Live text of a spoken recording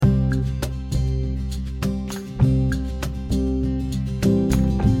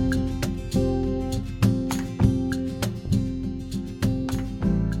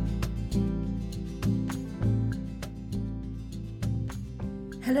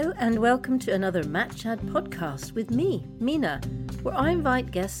Hello and welcome to another Mat Chat podcast with me, Mina, where I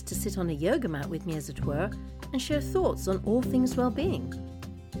invite guests to sit on a yoga mat with me, as it were, and share thoughts on all things well-being.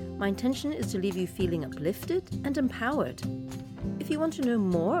 My intention is to leave you feeling uplifted and empowered. If you want to know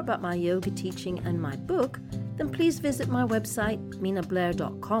more about my yoga teaching and my book, then please visit my website,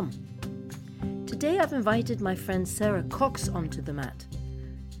 minablair.com. Today I've invited my friend Sarah Cox onto the mat.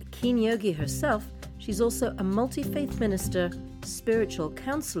 A keen yogi herself, she's also a multi-faith minister, spiritual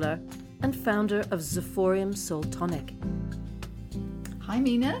counselor, and founder of Zephorium Soul Tonic. Hi,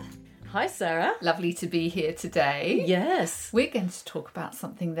 Mina. Hi, Sarah. Lovely to be here today. Yes. We're going to talk about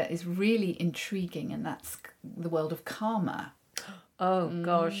something that is really intriguing, and that's the world of karma. Oh,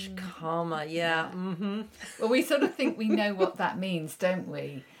 gosh, karma, yeah. Mm-hmm. Well, we sort of think we know what that means, don't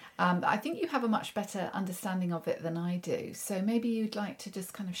we? I think you have a much better understanding of it than I do. So maybe you'd like to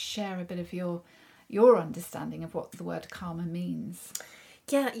just kind of share a bit of your understanding of what the word karma means.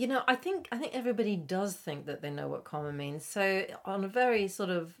 Yeah, I think everybody does think that they know what karma means. So on a very sort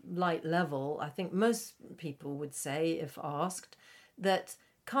of light level, I think most people would say, if asked, that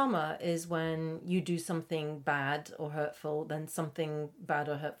karma is when you do something bad or hurtful, then something bad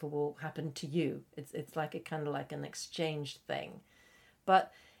or hurtful will happen to you. It's like a kind of like an exchange thing.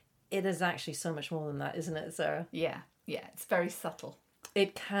 But it is actually so much more than that, isn't it, Sarah? Yeah, it's very subtle.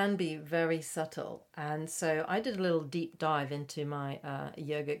 It can be very subtle. And so I did a little deep dive into my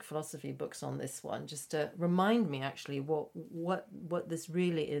yogic philosophy books on this one, just to remind me actually what this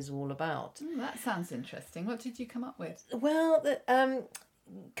really is all about. That sounds interesting. What did you come up with? Well,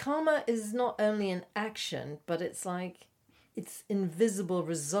 karma is not only an action, but it's invisible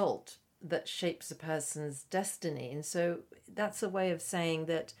result that shapes a person's destiny. And so that's a way of saying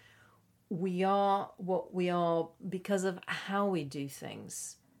that we are what we are because of how we do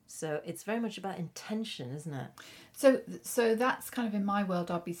things. So it's very much about intention, isn't it? So that's kind of, in my world,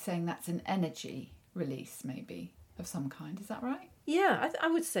 I'll be saying that's an energy release, maybe, of some kind. Is that right? Yeah, I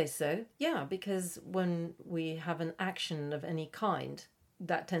would say so. Yeah, because when we have an action of any kind,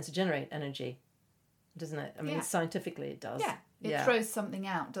 that tends to generate energy, doesn't it? I mean, scientifically it does. Yeah, it throws something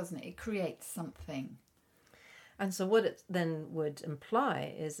out, doesn't it? It creates something. And so what it then would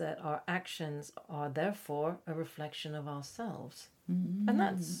imply is that our actions are therefore a reflection of ourselves. Mm. And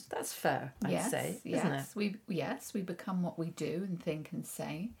that's fair, I'd say, isn't it? We become what we do and think and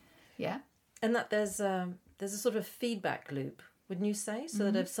say. Yeah. And that there's a sort of feedback loop, wouldn't you say?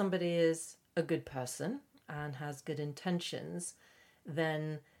 So that if somebody is a good person and has good intentions,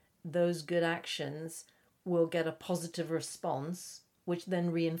 then those good actions will get a positive response, which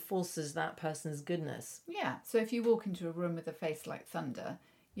then reinforces that person's goodness. Yeah, so if you walk into a room with a face like thunder,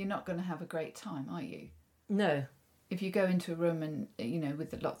 you're not going to have a great time, are you? No. If you go into a room and,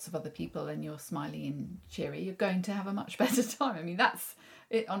 with lots of other people and you're smiley and cheery, you're going to have a much better time. I mean, that's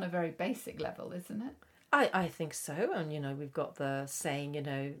it on a very basic level, isn't it? I think so. And, we've got the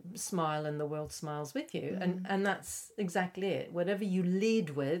saying, smile and the world smiles with you. Mm. And that's exactly it. Whatever you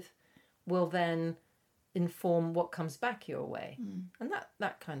lead with will then inform what comes back your way. And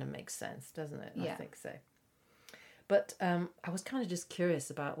that kind of makes sense, doesn't it? Yeah. I think so. But I was kind of just curious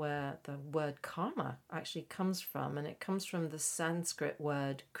about where the word karma actually comes from, and it comes from the Sanskrit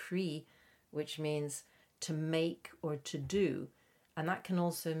word kri, which means to make or to do, and that can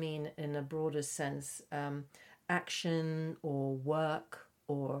also mean, in a broader sense, action or work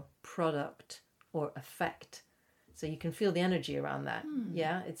or product or effect. So you can feel the energy around that.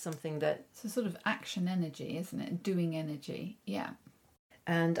 Yeah, it's something that... It's a sort of action energy, isn't it? Doing energy, yeah.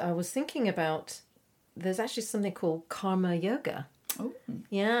 And I was thinking about, there's actually something called karma yoga. Oh.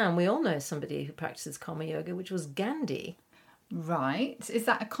 Yeah, and we all know somebody who practices karma yoga, which was Gandhi. Right. Is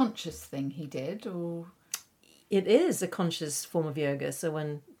that a conscious thing he did, or...? It is a conscious form of yoga. So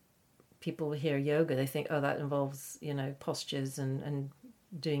when people hear yoga, they think, oh, that involves, postures and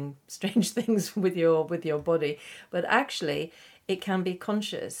doing strange things with your body, but actually it can be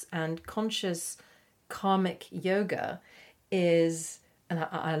conscious. And conscious karmic yoga is, and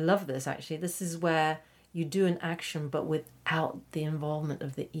I love this actually, this is where you do an action but without the involvement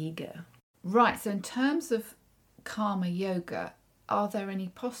of the ego. Right. So in terms of karma yoga, are there any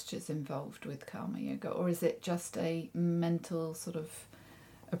postures involved with karma yoga, or is it just a mental sort of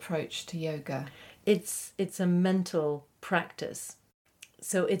approach to yoga? It's a mental practice.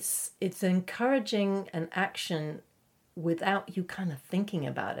 So it's encouraging an action without you kind of thinking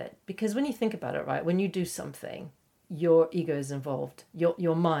about it. Because when you think about it, right, when you do something, your ego is involved.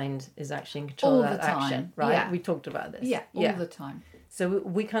 Your mind is actually in control all of that the time. action, right? Yeah. We talked about this. Yeah, all the time. So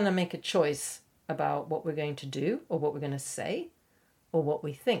we kind of make a choice about what we're going to do or what we're going to say or what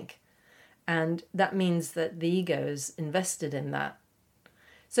we think. And that means that the ego is invested in that.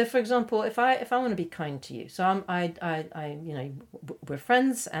 So, for example, if I want to be kind to you, so we're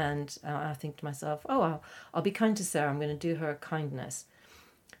friends, and I think to myself, oh, I'll be kind to Sarah. I'm going to do her a kindness.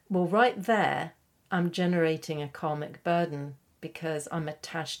 Well, right there, I'm generating a karmic burden because I'm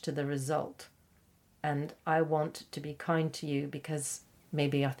attached to the result, and I want to be kind to you because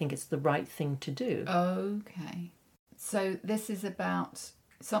maybe I think it's the right thing to do. Okay, so this is about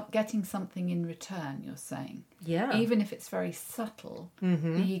getting something in return, you're saying. Yeah. Even if it's very subtle,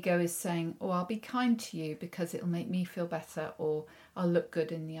 the ego is saying, oh, I'll be kind to you because it'll make me feel better, or I'll look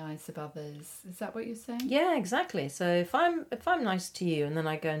good in the eyes of others. Is that what you're saying? Yeah, exactly. So if I'm nice to you, and then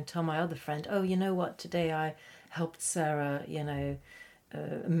I go and tell my other friend, oh, you know what, today I helped Sarah,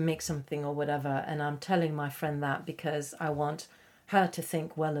 make something or whatever, and I'm telling my friend that because I want her to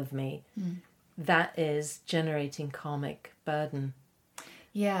think well of me, that is generating karmic burden.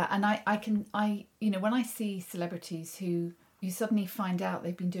 Yeah, and I when I see celebrities who you suddenly find out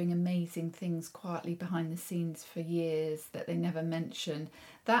they've been doing amazing things quietly behind the scenes for years that they never mentioned,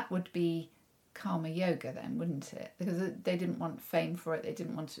 that would be karma yoga then, wouldn't it? Because they didn't want fame for it, they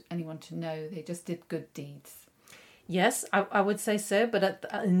didn't want anyone to know, they just did good deeds. Yes, I would say so, but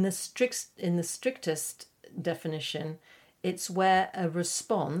in the strictest definition, it's where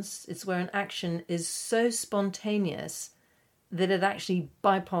it's where an action is so spontaneous that it actually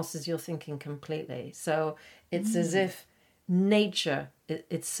bypasses your thinking completely. So it's as if nature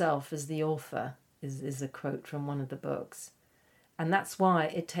itself is the author, is a quote from one of the books. And that's why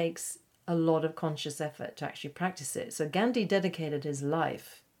it takes a lot of conscious effort to actually practice it. So Gandhi dedicated his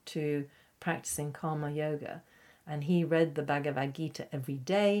life to practicing karma yoga. And he read the Bhagavad Gita every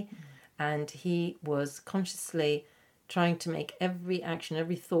day. And he was consciously trying to make every action,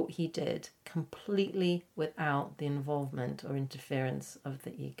 every thought he did completely without the involvement or interference of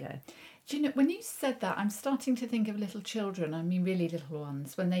the ego. Do you know, when you said that, I'm starting to think of little children, I mean really little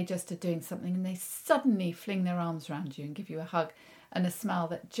ones, when they just are doing something and they suddenly fling their arms around you and give you a hug and a smile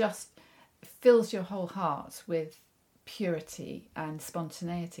that just fills your whole heart with purity and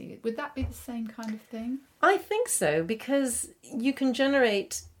spontaneity. Would that be the same kind of thing? I think so, because you can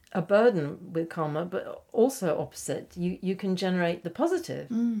generate a burden with karma, but also opposite. You can generate the positive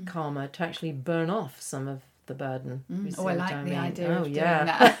karma to actually burn off some of the burden. Oh, I like the idea of doing yeah.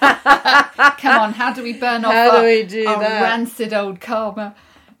 that. Come on, how do we burn off our that? rancid old karma?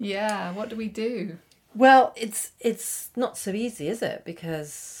 Yeah, what do we do? Well, it's not so easy, is it?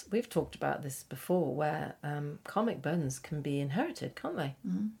 Because we've talked about this before, where karmic burdens can be inherited, can't they?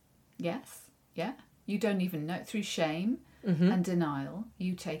 Yes, yeah. You don't even know. Through shame and denial,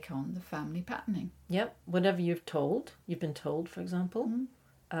 you take on the family patterning. Yep, whatever you've been told, for example,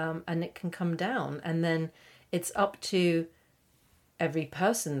 and it can come down. And then it's up to every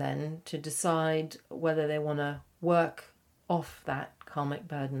person then to decide whether they want to work off that karmic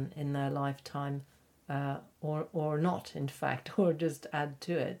burden in their lifetime or not, in fact, or just add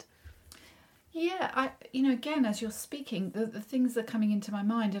to it. Yeah, again, as you're speaking, the things are coming into my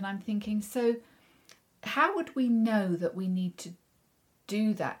mind, and I'm thinking, so how would we know that we need to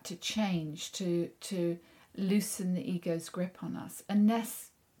do that, to change, to loosen the ego's grip on us,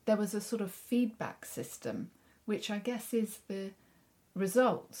 unless there was a sort of feedback system, which I guess is the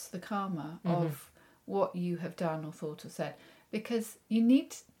results, the karma of what you have done or thought or said? Because you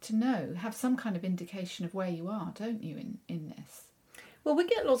need to have some kind of indication of where you are, don't you, in this? Well, we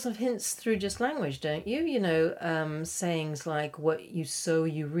get lots of hints through just language, don't you? Sayings like, what you sow,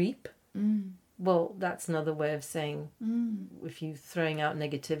 you reap. Well, that's another way of saying if you're throwing out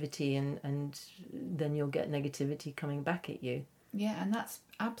negativity and then you'll get negativity coming back at you. Yeah, and that's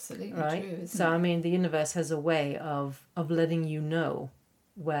absolutely right? true, isn't it? So, I mean, the universe has a way of letting you know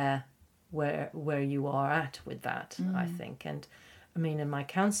where you are at with that, I think. And, I mean, in my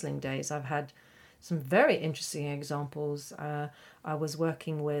counselling days, I've had some very interesting examples. I was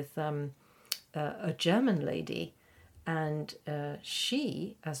working with a German lady, and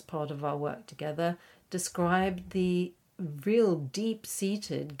she, as part of our work together, described the real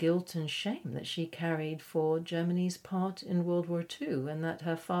deep-seated guilt and shame that she carried for Germany's part in World War II, and that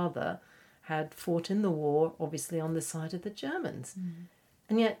her father had fought in the war, obviously on the side of the Germans.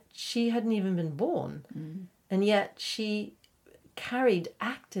 And yet she hadn't even been born. And yet she carried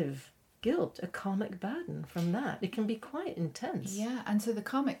active guilt, a karmic burden from that. It can be quite intense. Yeah, and so the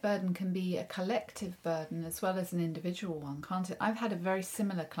karmic burden can be a collective burden as well as an individual one, can't it? I've had a very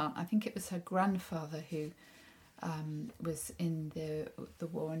similar client. I think it was her grandfather who was in the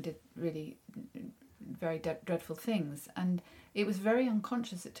war and did really very dreadful things. And it was very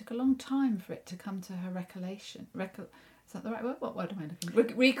unconscious. It took a long time for it to come to her recollection. Is that the right word? What word am I looking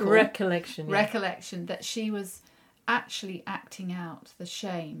for? Recall. Recollection. Yeah. Recollection that she was actually acting out the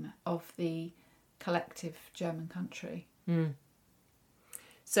shame of the collective German country.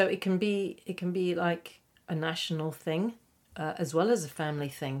 So it can be like a national thing, as well as a family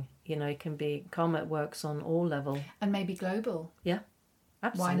thing. You know, it can be karma works on all level. And maybe global. Yeah,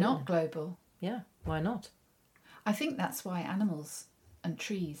 absolutely. Why not global? Yeah, why not? I think that's why animals and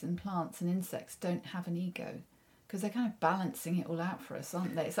trees and plants and insects don't have an ego, because they're kind of balancing it all out for us,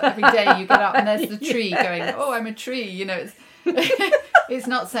 aren't they? So every day you get up and there's the tree going, oh, I'm a tree. You know, it's it's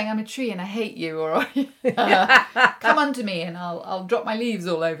not saying I'm a tree and I hate you, or come under me and I'll drop my leaves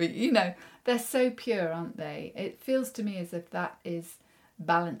all over you. You know, they're so pure, aren't they? It feels to me as if that is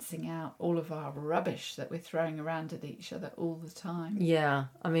balancing out all of our rubbish that we're throwing around at each other all the time. Yeah,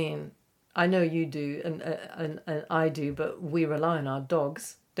 I mean, I know you do, and I do, but we rely on our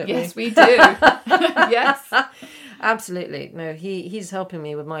dogs, don't we? Yes, we do. Yes. Absolutely. No, he's helping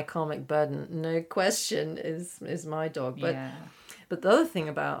me with my karmic burden. No question, is my dog. But Yeah. But the other thing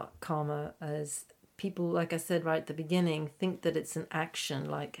about karma is people, like I said right at the beginning, think that it's an action,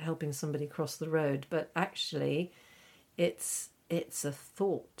 like helping somebody cross the road. But actually, it's a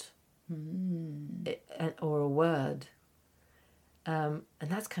thought or a word. And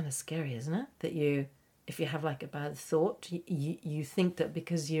that's kind of scary, isn't it? That if you have like a bad thought, you think that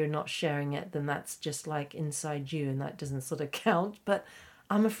because you're not sharing it, then that's just like inside you and that doesn't sort of count. But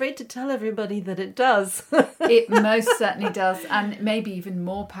I'm afraid to tell everybody that it does. It most certainly does, and maybe even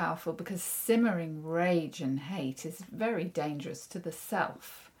more powerful, because simmering rage and hate is very dangerous to the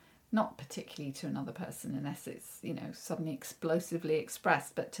self, not particularly to another person unless it's, you know, suddenly explosively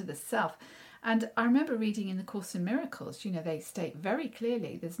expressed, but to the self. And I remember reading in the Course in Miracles, you know, they state very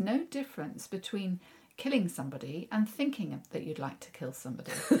clearly there's no difference between killing somebody and thinking that you'd like to kill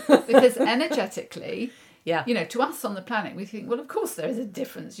somebody. Because energetically, Yeah. you know, to us on the planet, we think, well, of course there is a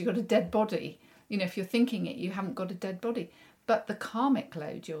difference. You've got a dead body. You know, if you're thinking it, you haven't got a dead body. But the karmic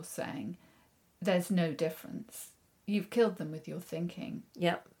load, you're saying, there's no difference. You've killed them with your thinking.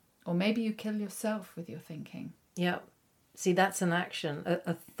 Yeah. Or maybe you kill yourself with your thinking. Yeah. See, that's an action.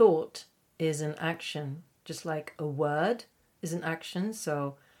 A thought is an action, just like a word is an action.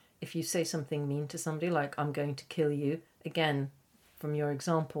 So if you say something mean to somebody, like, I'm going to kill you, again, from your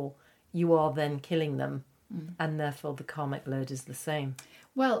example, you are then killing them. And therefore the karmic load is the same.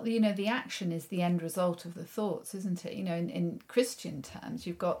 Well, you know, the action is the end result of the thoughts, isn't it? You know, in Christian terms,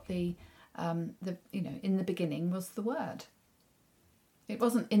 you've got the you know, in the beginning was the word. It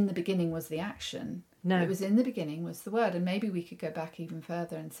wasn't in the beginning was the action. No. It was in the beginning was the word. And maybe we could go back even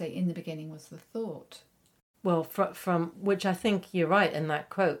further and say in the beginning was the thought. Well, from which I think you're right in that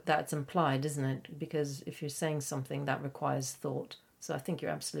quote, that's implied, isn't it? Because if you're saying something, that requires thought. So I think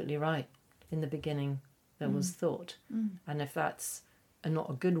you're absolutely right. In the beginning, there was thought. And if that's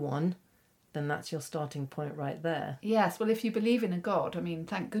not a good one, then that's your starting point right there. Yes, well, if you believe in a God, I mean,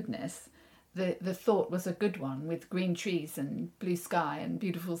 thank goodness, the thought was a good one, with green trees and blue sky and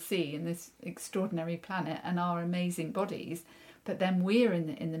beautiful sea and this extraordinary planet and our amazing bodies. But then we're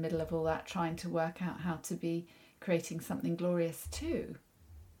in the middle of all that, trying to work out how to be creating something glorious too.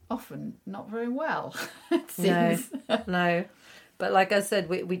 Often not very well, it seems. No. But like I said,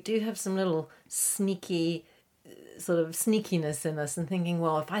 we do have some little sneaky sort of sneakiness in us and thinking,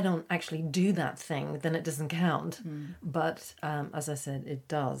 well, if I don't actually do that thing, then it doesn't count. But as I said, it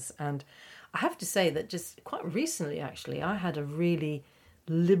does. And I have to say that just quite recently, actually, I had a really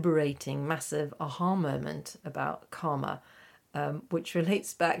liberating, massive aha moment about karma, which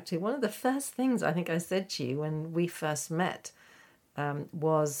relates back to one of the first things I think I said to you when we first met,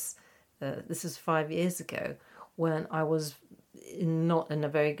 was, this was 5 years ago, when I was not in a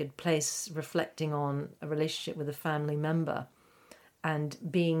very good place, reflecting on a relationship with a family member and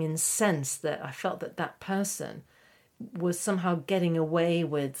being incensed that I felt that person was somehow getting away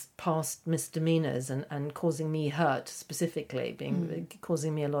with past misdemeanors and causing me hurt, specifically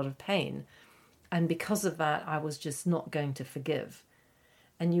causing me a lot of pain. And because of that, I was just not going to forgive.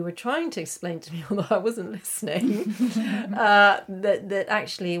 And you were trying to explain to me, although I wasn't listening, that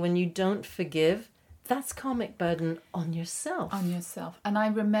actually when you don't forgive, that's karmic burden on yourself. On yourself. And I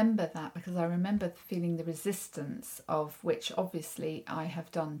remember that because I remember feeling the resistance of which obviously I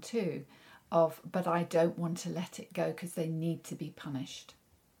have done too, but I don't want to let it go because they need to be punished.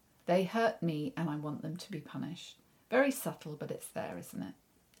 They hurt me and I want them to be punished. Very subtle, but it's there, isn't it?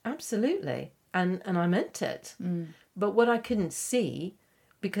 Absolutely. And I meant it. But what I couldn't see,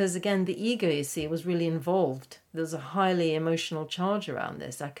 because again, the ego, you see, was really involved. There's a highly emotional charge around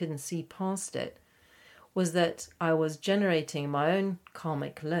this. I couldn't see past it. Was that I was generating my own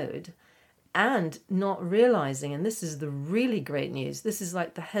karmic load and not realizing, and this is the really great news, this is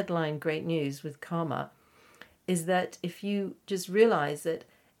like the headline great news with karma, is that if you just realize that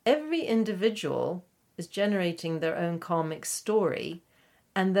every individual is generating their own karmic story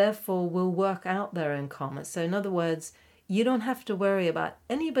and therefore will work out their own karma. So in other words, you don't have to worry about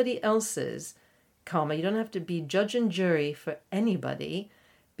anybody else's karma. You don't have to be judge and jury for anybody,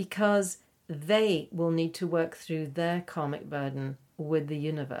 because they will need to work through their karmic burden with the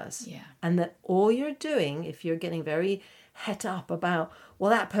universe. Yeah. And that all you're doing, if you're getting very het up about,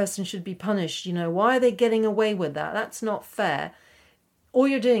 well, that person should be punished, why are they getting away with that? That's not fair. All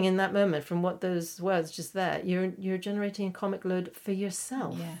you're doing in that moment, from what those words just there, you're generating a karmic load for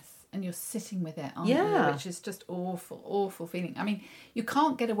yourself. Yes. And you're sitting with it, aren't Yeah. you? Which is just awful, awful feeling. I mean, you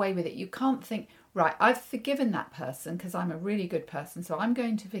can't get away with it. You can't think, right, I've forgiven that person because I'm a really good person, so I'm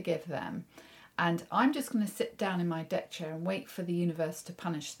going to forgive them. And I'm just going to sit down in my deck chair and wait for the universe to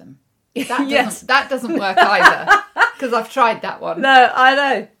punish them. That doesn't work either, because I've tried that one. No, I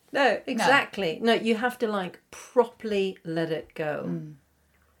know. No, exactly. No, you have to properly let it go.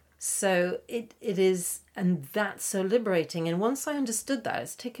 So it is, and that's so liberating. And once I understood that,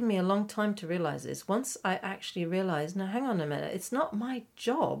 it's taken me a long time to realize this. Once I actually realized, no, hang on a minute, it's not my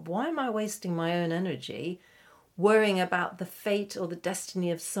job. Why am I wasting my own energy worrying about the fate or the destiny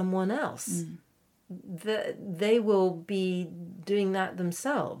of someone else? They will be doing that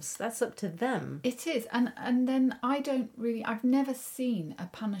themselves. That's up to them. It is. And then I've never seen a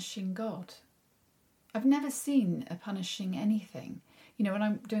punishing God. I've never seen a punishing anything. When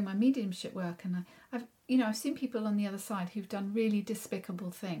I'm doing my mediumship work, and I've seen people on the other side who've done really despicable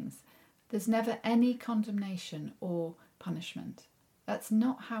things. There's never any condemnation or punishment. That's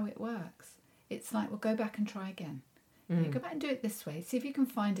not how it works. It's like, well, go back and try again. Go back and do it this way. See if you can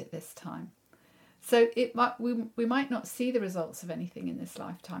find it this time. So we might not see the results of anything in this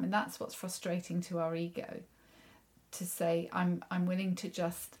lifetime, and that's what's frustrating to our ego. To say, I'm willing to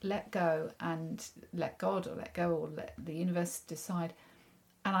just let go and let God or let go or let the universe decide,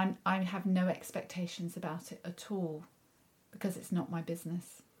 and I have no expectations about it at all, because it's not my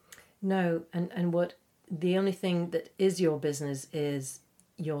business. No, and what the only thing that is your business is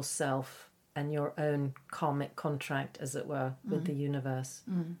yourself and your own karmic contract, as it were, with the universe,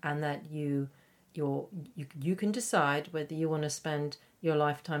 and that you can decide whether you want to spend your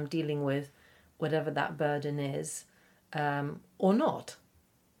lifetime dealing with whatever that burden is, or not.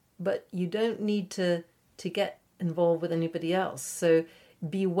 But you don't need to get involved with anybody else. So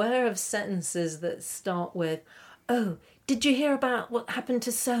beware of sentences that start with, oh, did you hear about what happened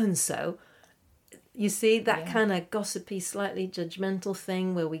to so-and-so? You see, that kind of gossipy, slightly judgmental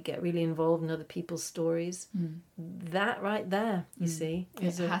thing where we get really involved in other people's stories. That right there, you see.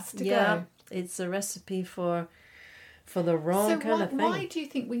 It has to go. It's a recipe for the wrong kind of thing. Why do you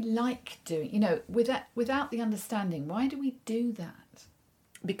think we like doing, without the understanding, why do we do that?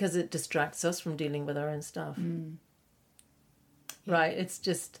 Because it distracts us from dealing with our own stuff. Right? It's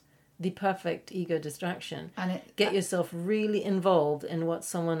just the perfect ego distraction. And get yourself really involved in what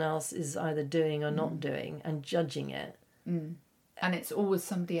someone else is either doing or not doing and judging it. And it's always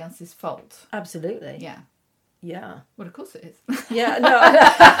somebody else's fault. Absolutely. Yeah. Yeah. Well, of course it is. Yeah, no.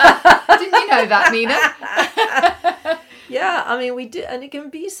 Didn't you know that, Mina? Yeah, I mean, we do, and it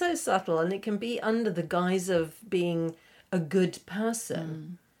can be so subtle, and it can be under the guise of being a good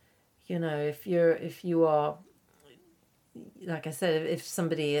person. If you are, like I said, if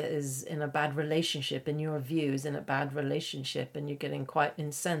somebody is in a bad relationship, in your view is in a bad relationship, and you're getting quite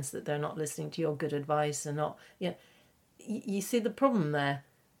incensed that they're not listening to your good advice and not, you see the problem there.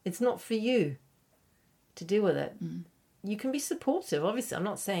 It's not for you to deal with it. You can be supportive, obviously. I'm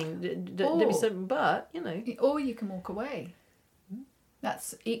not saying don't be so, but or you can walk away.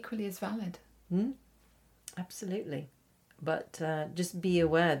 That's equally as valid. Absolutely. But just be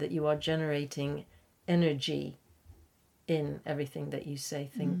aware that you are generating energy in everything that you say,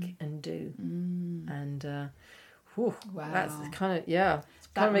 think, and do. And wow, that's kind of it's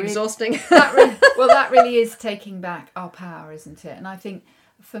kind of exhausting. That really is taking back our power, isn't it? And I think,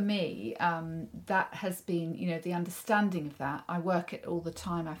 for me, that has been, the understanding of that. I work it all the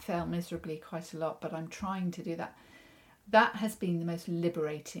time. I fail miserably quite a lot, but I'm trying to do that. That has been the most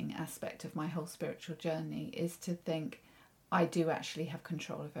liberating aspect of my whole spiritual journey, is to think I do actually have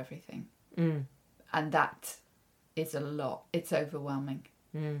control of everything. And that is a lot. It's overwhelming.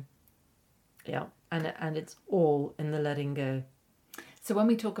 Yeah, and it's all in the letting go. So when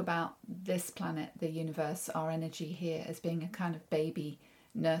we talk about this planet, the universe, our energy here as being a kind of baby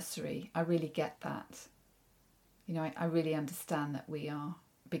nursery, I really get that. I really understand that we are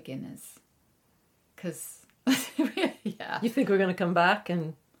beginners, because you think we're going to come back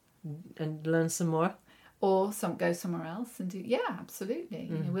and learn some more, or go somewhere else and do absolutely.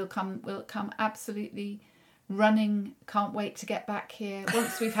 We'll come absolutely running, can't wait to get back here.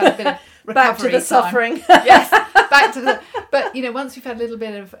 Once we've had a bit of recovery back to the time, suffering. yes, back to the. But once we've had a little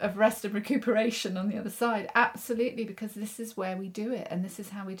bit of rest and recuperation on the other side, absolutely, because this is where we do it, and this is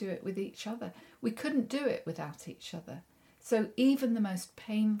how we do it with each other. We couldn't do it without each other. So even the most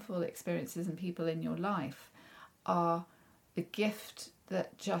painful experiences and people in your life are the gift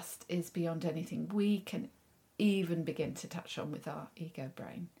that just is beyond anything we can even begin to touch on with our ego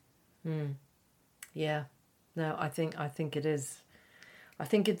brain. Yeah. No, I think it is. I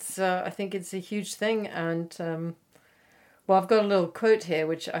think it's a huge thing, and I've got a little quote here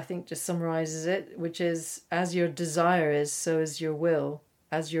which I think just summarizes it, which is, "As your desire is, so is your will.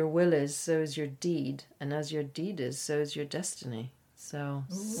 As your will is, so is your deed, and as your deed is, so is your destiny." So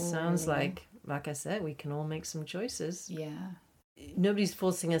sounds like I said, we can all make some choices. Yeah. Nobody's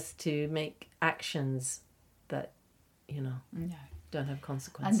forcing us to make actions that, No. don't have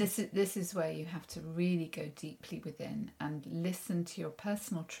consequences. And this is where you have to really go deeply within and listen to your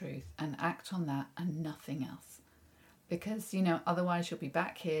personal truth and act on that and nothing else. Because, otherwise you'll be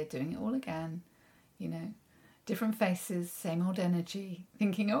back here doing it all again, different faces, same old energy,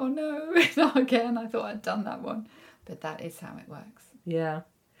 thinking, oh no, not again, I thought I'd done that one. But that is how it works. Yeah.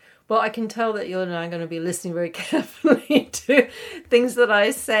 Well, I can tell that you and I are going to be listening very carefully to things that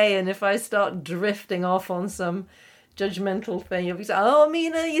I say, and if I start drifting off on some judgmental thing, you'll be saying, "Oh,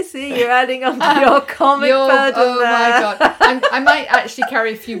 Mina, you see, you're adding on to your comic burden oh there." My God. I might actually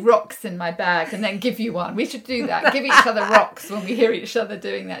carry a few rocks in my bag and then give you one. We should do that. Give each other rocks when we hear each other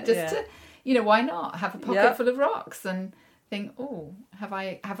doing that. Just to, why not? Have a pocket full of rocks and think, oh, have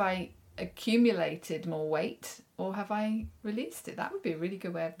I accumulated more weight or have I released it? That would be a really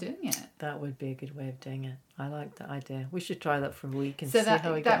good way of doing it. That would be a good way of doing it. I like that idea. We should try that for a week and so see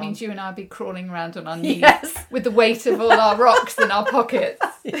how we get on. That means you and I will be crawling around on our knees with the weight of all our rocks in our pockets.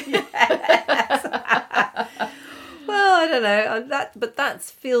 Yes. Well, I don't know. But that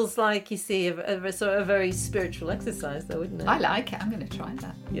feels like, you see, a sort of very spiritual exercise, though, wouldn't it? I like it. I'm going to try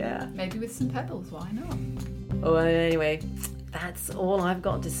that. Yeah. Maybe with some pebbles. Why not? Oh, anyway, that's all I've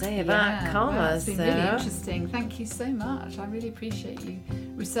got to say about karma. Well, it's been Sarah. really interesting. Thank you so much. I really appreciate you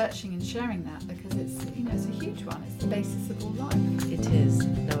researching and sharing that, because it's it's a huge one. It's the basis of all life. It is.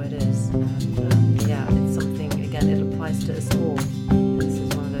 No, it is. And, it's something, again, it applies to us all. This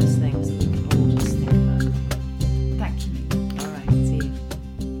is one of those things that we can all just think about. Thank you, Mina. All right, see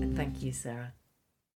you. Thank you, Sarah.